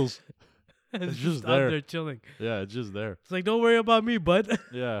just chills. it's just out there. there chilling. Yeah, it's just there. It's like, don't worry about me, bud.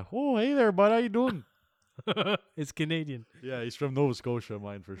 Yeah. Oh, hey there, bud. How you doing? It's Canadian. Yeah, he's from Nova Scotia,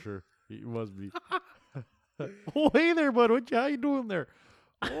 mine for sure. He must be. Oh, hey there, bud. How you doing there?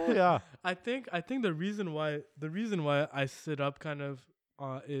 Oh, yeah. I think the reason why I sit up kind of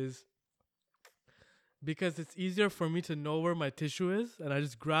is because it's easier for me to know where my tissue is, and I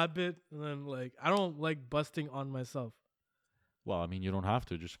just grab it, and then like I don't like busting on myself. Well, I mean, you don't have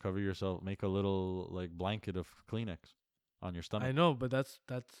to. Just cover yourself. Make a little like blanket of Kleenex on your stomach. I know, but that's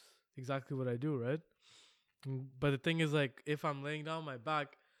exactly what I do, right? But the thing is, like, if I'm laying down my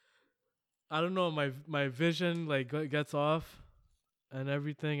back, I don't know, my vision like gets off and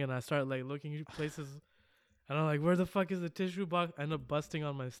everything, and I start like looking at places, and I'm like, where the fuck is the tissue box? I end up busting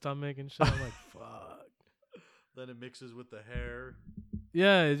on my stomach and shit. I'm like, fuck. Then it mixes with the hair.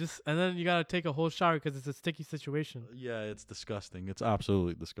 Yeah, it just, and then you gotta take a whole shower because it's a sticky situation. Yeah, it's disgusting. It's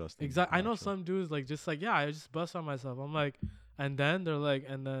absolutely disgusting. Exactly. I know actually. some dudes like just like, yeah, I just bust on myself. I'm like, and then they're like,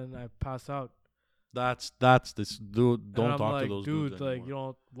 and then I pass out. That's this dude. And Don't I'm talk like, to those dude, dudes like anymore. you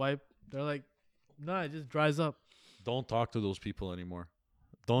don't wipe. They're like, nah, it just dries up. Don't talk to those people anymore.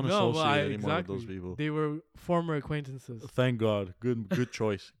 Don't No, well, associate anymore with those people. They were former acquaintances. Thank God. Good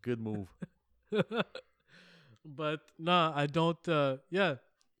choice. Good move. But nah, I don't. Yeah,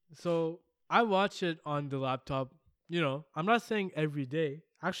 so I watch it on the laptop. You know, I'm not saying every day.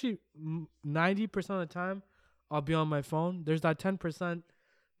 Actually, 90% of the time, I'll be on my phone. There's that 10%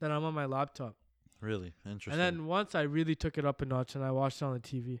 that I'm on my laptop. Really interesting. And then once I really took it up a notch and I watched it on the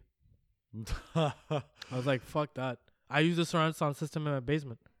TV. I was like, fuck that. I use the surround sound system in my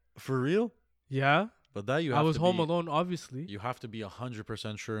basement. For real? Yeah. But that you I have was to home be, alone, obviously. You have to be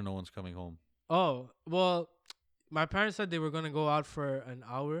 100% sure no one's coming home. Oh, well, my parents said they were going to go out for an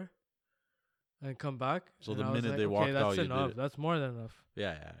hour and come back. So and the I was minute like, they walked that's out, you enough. did it. That's more than enough.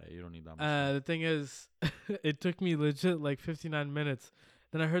 Yeah, you don't need that much. The thing is, it took me legit like 59 minutes.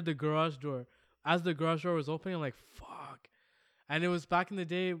 Then I heard the garage door. As the garage door was opening, I'm like, fuck. And it was back in the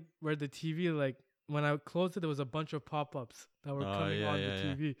day where the TV, like, when I closed it, there was a bunch of pop-ups that were coming on the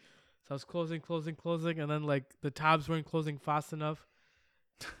TV. So I was closing, and then, like, the tabs weren't closing fast enough.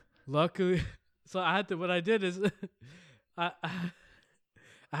 Luckily, so I had to, what I did is, I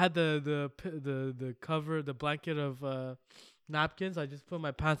had the cover, the blanket of napkins. I just put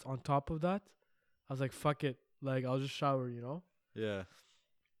my pants on top of that. I was like, fuck it. Like, I'll just shower, you know? Yeah.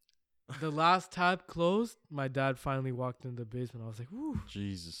 The last tab closed, my dad finally walked in the basement. I was like, woo.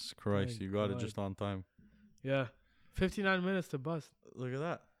 Jesus Christ, Thank you got it God. just on time. Yeah. 59 minutes to bust. Look at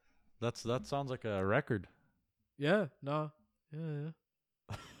that. That sounds like a record. Yeah. No. Yeah.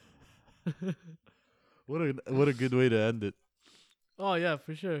 What a good way to end it. Oh, yeah,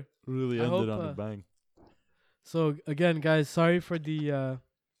 for sure. Really I ended hope, on a bang. So, again, guys, sorry for the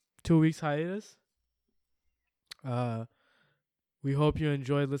 2 weeks hiatus. We hope you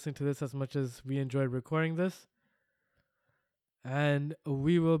enjoyed listening to this as much as we enjoyed recording this. And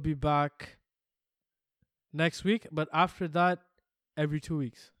we will be back next week. But after that, every 2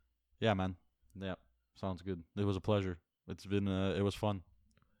 weeks. Yeah, man. Yeah, sounds good. It was a pleasure. It was fun.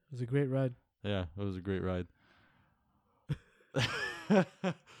 It was a great ride. Yeah, it was a great ride.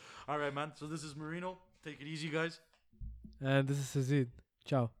 All right, man. So this is Marino. Take it easy, guys. And this is Azid.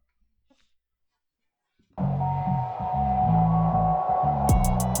 Ciao.